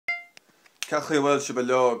Ceachí bhfuil si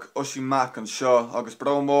beag Oisín Mac an seo agus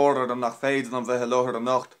bromór ar an nach féidir an bheithe lethir an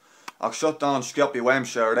nacht ach seo an sciopí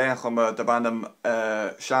weimse ar réanchama de bannam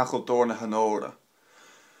Sean-chultúr na hOnóra.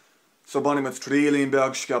 So bunny met trílín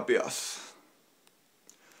beag sciopí as.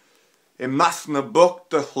 I meas na bucht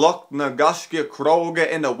de chlocht na gasci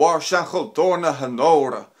cróga ina bhar Sean-chultúr na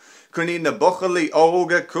hOnóra. Cuní na buchalí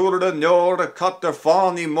óga cúra neora cat ar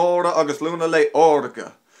fánaí móra agus lúna le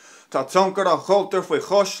orga. Tá tioncar an chultúr faoi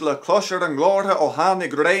chus le cloisiir an glórtha ó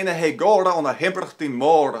hánig réine haghaidh ón a himbrachtaí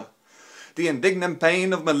móra. The indignant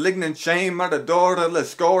pain of malignant shame mar a dóra le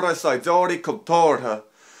scóra saidóirí cultúrtha.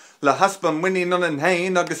 Le haspa muine nun an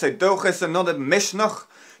hain agus é dúchas an nunad misnach,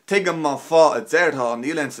 tuigim man fá a deirtha an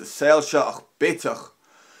ílen sa sailse ach bitach.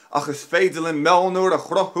 Ach is féidirlinn meánúr a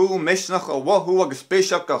chrothú misnach a wathú agus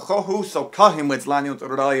bíseach a chothú so caithimid leanúnt a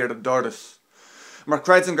ráir a dordas. Mar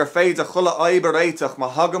creidin gur féid a chulla aibar éiteach má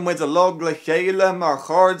hagamid a log le chéile mar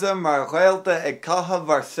cháirde mar ghailta ag cathal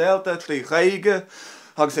bhar saolta trí chaige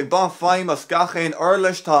agus ag ban féim as gachéin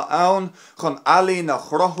urlis tá ann chun ealaí na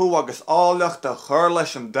chrothú agus álacht a chur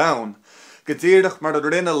leis an domhan. Gedírdach mar a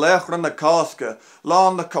rinne lechran na casca,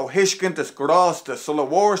 lán na cohiscint is grásta, so le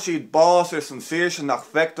bhór siad bás ar san síirse nach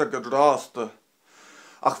fectar go drásta.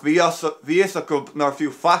 Ach bhíos a cub nar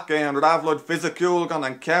fiú faca an raflóid fisiciúil gan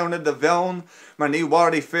an ceanna de bheann, mar ní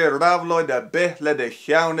bhardí fear raflóid a bith le de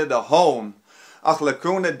cheanna de hón. Ach le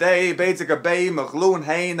cúna dé beidir go bé a glún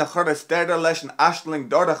hain a chur is deire leis an aistling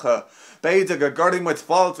dordacha, beidir go gurdaí muid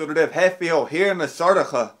fáilte ribh hefií ó hir na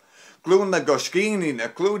sordacha. Glún na goscíní na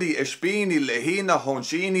clúdaí ispíní le hí na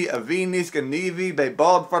honsíní a bhíníos go níomhí be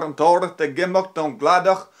bád far an tóireacht de gimach don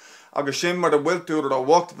gladach agus sin mar a bhfuiltúr a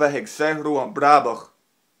bhacht bheith ag saothrú an brabach.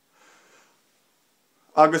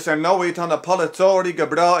 Agus nóid an na polatóirí go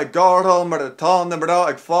bra ag gárthal mar atá na bra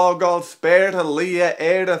ag fágáil spéirtha lia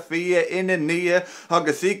éire fia ina nia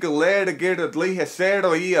agus í go léir a ggéir líthe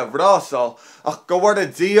séiró í a bhrásáil ach go bhfuir a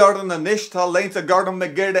díar na nistá leinta gardam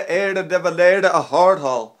na ggéir éire de bhléire a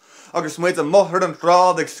hardhall. Agus muid a muthir an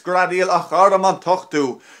trád ag scradíal ach arm an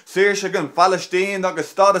tochtú, Saoirse gan Palestín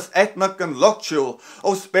agus stadas etnach an luchtúil,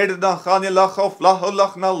 ó spéidir an chanealach ó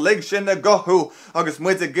flathúlach na lig sin na gothú, agus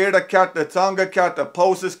muid a ggéir a ceart na tanga ceart a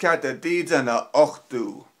pósas ceart a díd na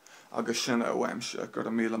ochtú. Agus sin a bhaimse gur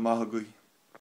a míle maithagúi.